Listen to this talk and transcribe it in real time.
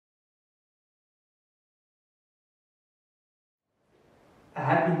A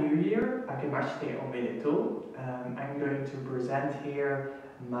Happy New Year, Akemashite Omedetou. I'm going to present here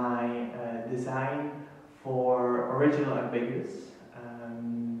my design for original Ambigouos.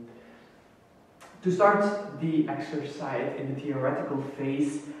 To start the exercise in the theoretical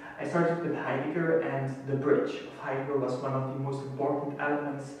phase, I started with Heidegger, and the bridge of Heidegger was one of the most important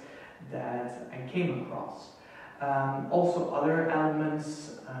elements that I came across. Also other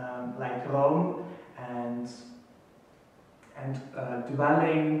elements like Rome and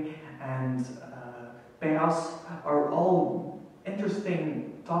dwelling and Peras are all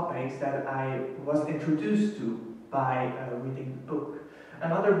interesting topics that I was introduced to by reading the book.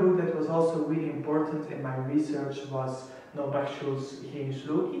 Another book that was also really important in my research was Norbert Schulz's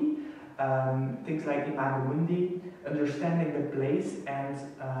Loki. Things like Imago Mundi, understanding the place and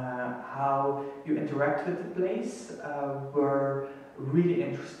how you interact with the place were really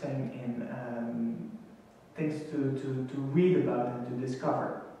interesting in things to read about and to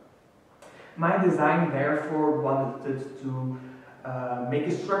discover. My design therefore wanted to make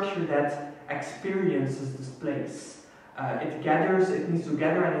a structure that experiences this place. It gathers, it needs to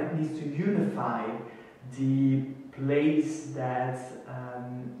gather, and it needs to unify the place that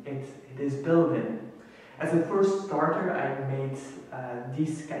it is built in. As a first starter, I made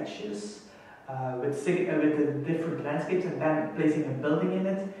these sketches with the different landscapes and then placing a building in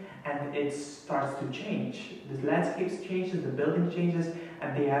it, and it starts to change. The landscapes changes, the building changes,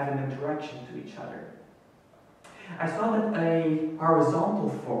 and they have an interaction to each other. I saw that a horizontal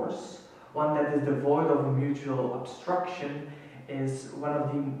force, one that is devoid of mutual obstruction, is one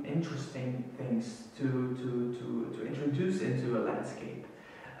of the interesting things to introduce into a landscape.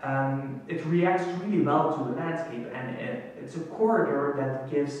 It reacts really well to the landscape, and it's a corridor that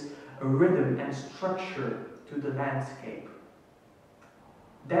gives a rhythm and structure to the landscape.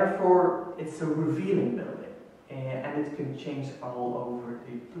 Therefore, it's a revealing building, and it can change all over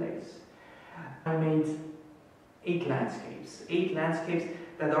the place. I made 8 landscapes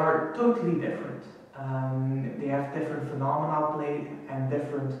that are totally different. They have different phenomena played and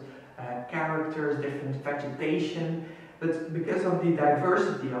different characters, different vegetation, but because of the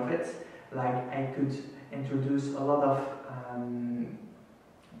diversity of it, like I could introduce a lot of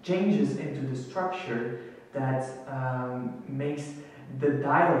changes into the structure that makes the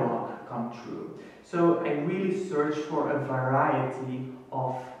dialogue come true. So I really searched for a variety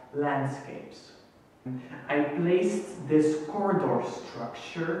of landscapes. I placed this corridor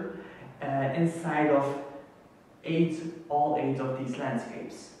structure inside of all eight of these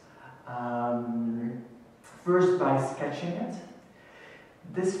landscapes. First by sketching it.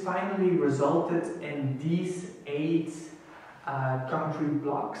 This finally resulted in these 8 concrete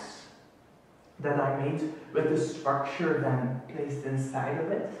blocks that I made with the structure then placed inside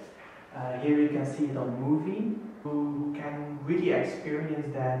of it. Here you can see it on movie. You can really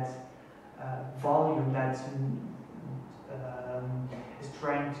experience that volume that is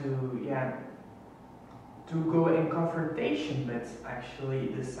trying to go in confrontation with actually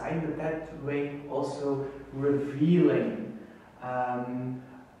the site, but that way also revealing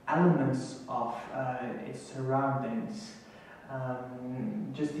elements of its surroundings.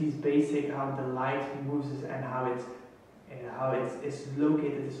 Just these basic, how the light moves and how it is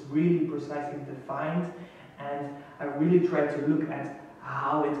located is really precisely defined, and I really tried to look at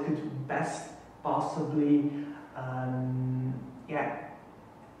how it could best possibly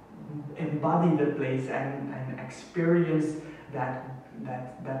embody the place and experience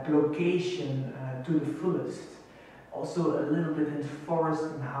that location to the fullest. Also a little bit in the forest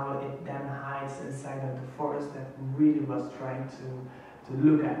and how it then hides inside of the forest that really was trying to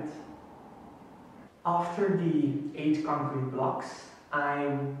look at. After the 8 concrete blocks,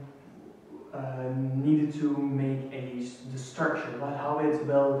 I needed to make the structure, how it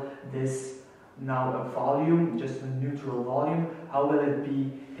will this now a volume, just a neutral volume, how will it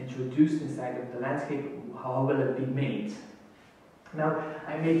be introduced inside of the landscape, how will it be made. Now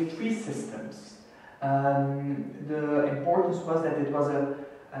I made 3 systems. The importance was that it was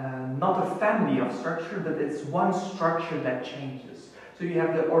not a family of structure, but it's one structure that changes. So you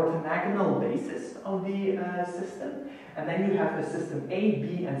have the orthogonal basis of the system, and then you have the system A,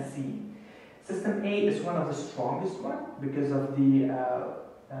 B, and C. System A is one of the strongest one because of the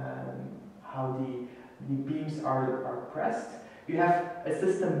how the beams are pressed. You have a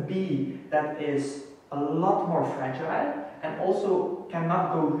system B that is a lot more fragile and also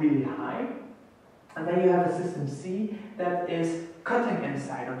cannot go really high. And then you have a system C that is cutting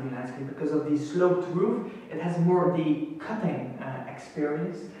inside of the landscape because of the sloped roof. It has more the cutting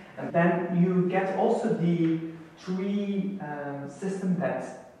experience. And then you get also the 3 system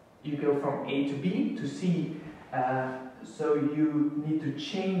that you go from A to B to C So you need to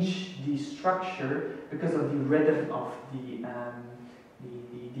change the structure because of the rhythm of the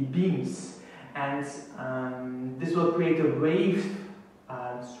beams, and this will create a wave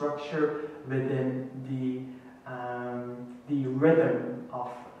structure within the rhythm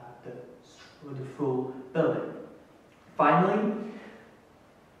of the full building. Finally,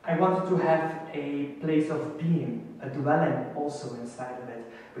 I wanted to have a place of being, a dwelling also inside of it,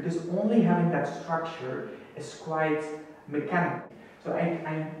 because only having that structure is quite mechanical. So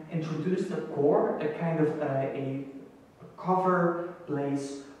I introduced a core, a kind of a cover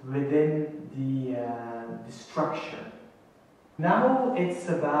place within the structure. Now it's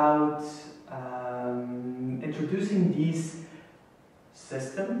about introducing these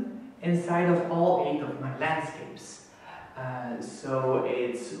systems inside of all 8 of my landscapes. So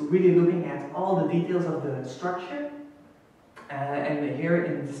it's really looking at all the details of the structure, and here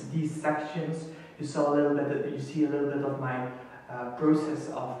in these sections you see a little bit of my process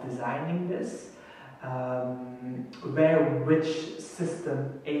of designing this, which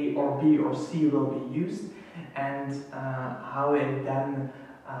system A or B or C will be used, and how it then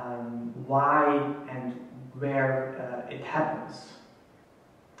why and where it happens.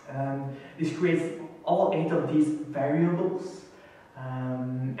 This creates all 8 of these variables,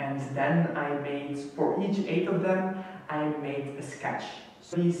 and then I made, for each 8 of them, I made a sketch.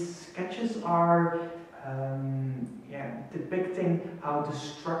 So these sketches are depicting how the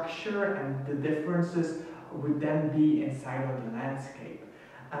structure and the differences would then be inside of the landscape.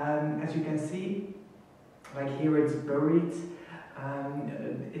 As you can see, like here it's buried,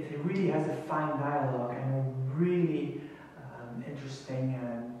 it really has a fine dialogue and a really interesting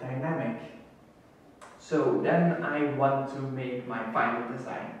dynamic. So then I want to make my final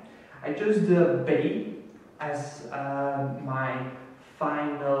design. I chose the bay as my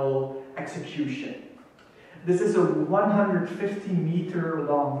final execution. This is a 150-meter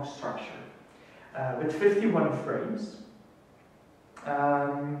long structure with 51 frames.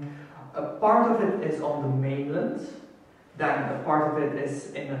 A part of it is on the mainland, then a part of it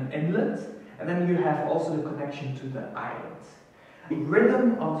is in an inlet, and then you have also the connection to the island. The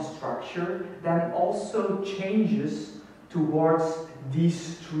rhythm of the structure then also changes towards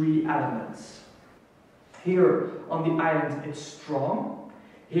these 3 elements. Here on the island it's strong,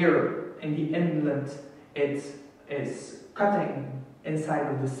 here in the inlet it is cutting inside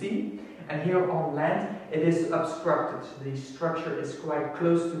of the sea, and here on land it is obstructed. The structure is quite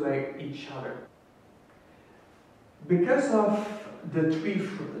close to each other. Because of the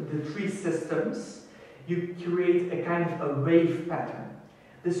three systems, you create a kind of a wave pattern.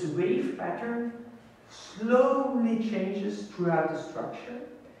 This wave pattern slowly changes throughout the structure,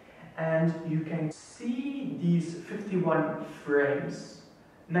 and you can see these 51 frames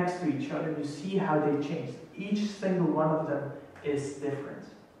next to each other. You see how they change. Each single one of them is different.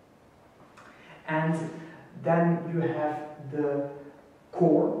 And then you have the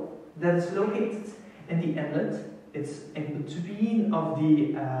core that is located in the inlet. It's in between of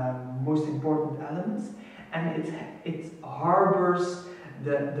the most important elements, and it harbors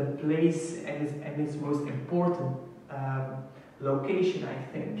the place and its most important location, I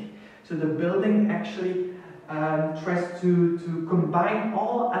think. So the building actually tries to combine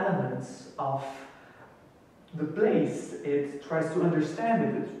all elements of the place. It tries to understand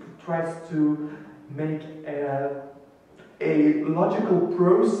it. It tries to make a logical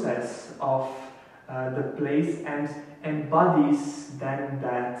process of the place and embodies then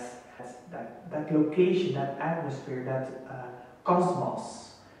that location, that atmosphere, that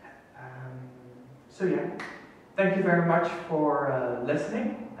cosmos. So yeah, thank you very much for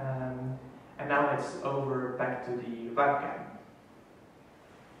listening, and now it's over back to the webcam.